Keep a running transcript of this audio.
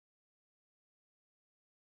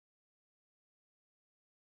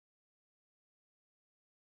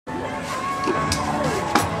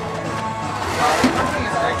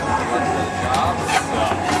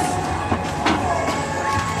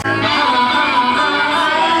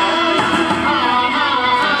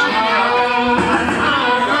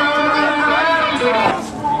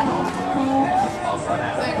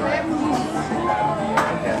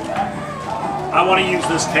only use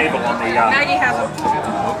this table on the Maggie has them.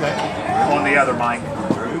 Okay. on the other mic.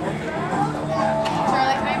 Charlie,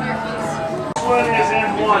 can I have your keys? This one is in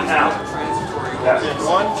one now. That's in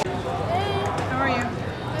one. How are you?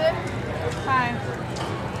 Good. Hi.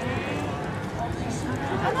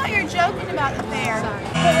 I thought you were joking about the fair.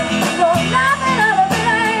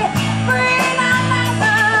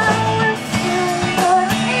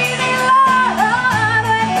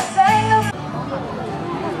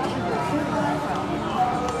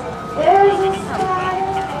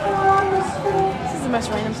 This is the most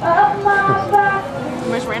random song. The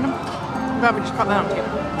most random? I'm glad we just caught that on tape.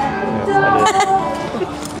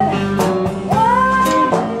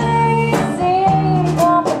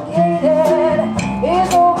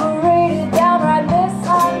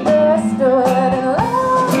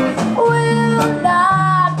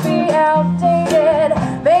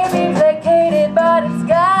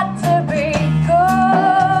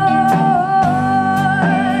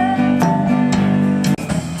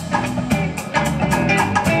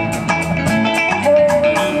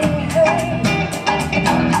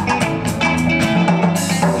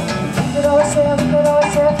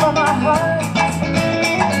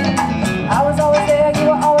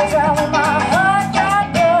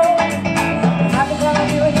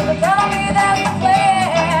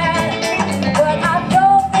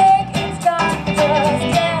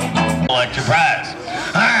 Prize.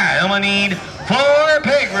 Alright, I'm gonna need 4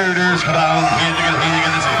 pig rooters. Come on, kids, you gotta get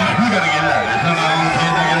it out. Come on,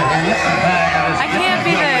 kids, I gotta hear you. I can't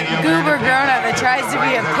be the goober grown-up that tries to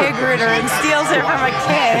be a pig rooter and steals it from a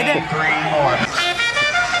kid. 3 more.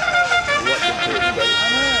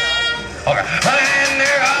 Okay. And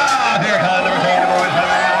there, here comes number 10, boys.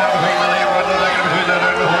 This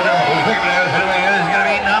is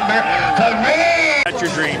gonna be number 3. That's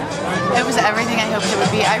your dream. It was everything I hoped it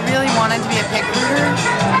would be. I really wanted to be a pig rooter.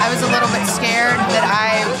 I was a little bit scared that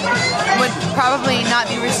I would probably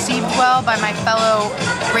not be received well by my fellow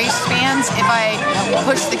race fans if I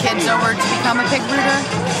pushed the kids over to become a pig rooter.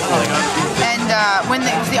 And when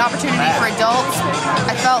it was the opportunity for adults,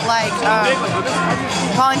 I felt like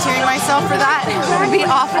volunteering myself for that would be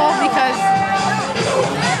awful because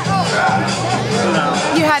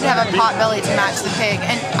you had to have a pot belly to match the pig.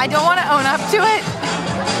 And I don't want to own up to it.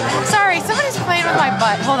 Sorry, somebody's playing with my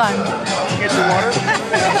butt. Hold on. Get your water.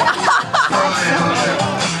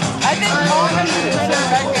 I think all of them should turn their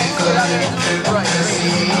back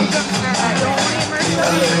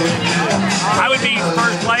I would be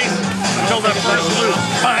first place until the first loop.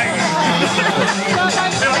 Bang!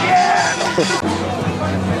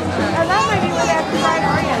 And that might be where they have the fried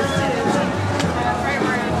Oreos too.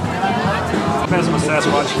 Messing with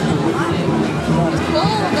Sasquatch. Oh,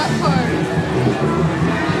 that part.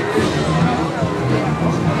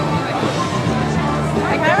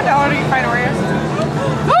 Can I have a dollar to get fried Oreos?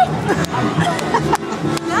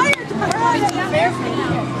 Now you're talking about fair for now.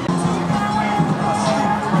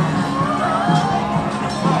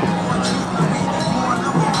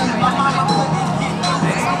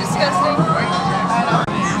 Disgusting.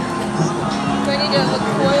 Do I need to look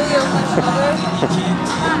coyly over my shoulder?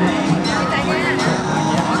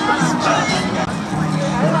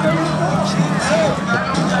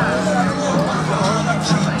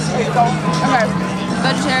 Okay,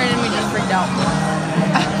 vegetarian and we just freaked out.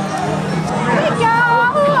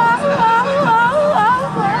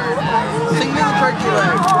 Sing me the turkey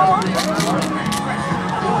leg.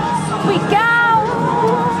 We go.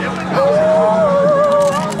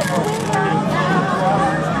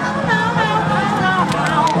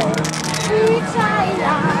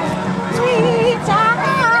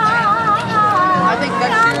 I think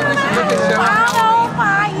next year we should book a show.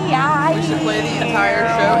 We should play the entire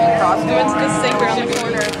show in costumes. Just sing around the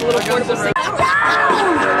corner. It's a little portable sing.